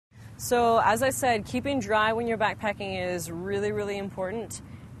So as I said, keeping dry when you're backpacking is really, really important.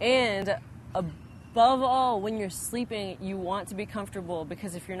 And above all, when you're sleeping, you want to be comfortable,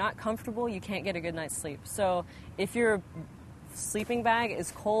 because if you're not comfortable, you can't get a good night's sleep. So if your sleeping bag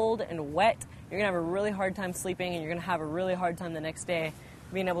is cold and wet, you're going to have a really hard time sleeping, and you're going to have a really hard time the next day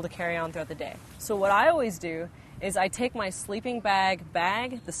being able to carry on throughout the day. So what I always do is I take my sleeping bag,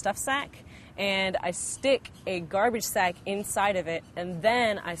 the stuff sack, and I stick a garbage sack inside of it, and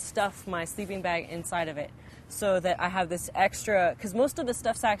then I stuff my sleeping bag inside of it so that I have this extra, because most of the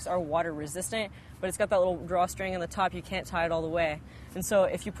stuff sacks are water resistant, but it's got that little drawstring on the top, you can't tie it all the way. And so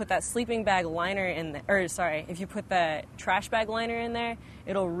if you put that sleeping bag liner in there, if you put the trash bag liner in there,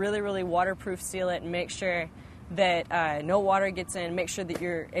 it'll really, really waterproof seal it and make sure that no water gets in, make sure that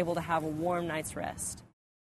you're able to have a warm night's rest.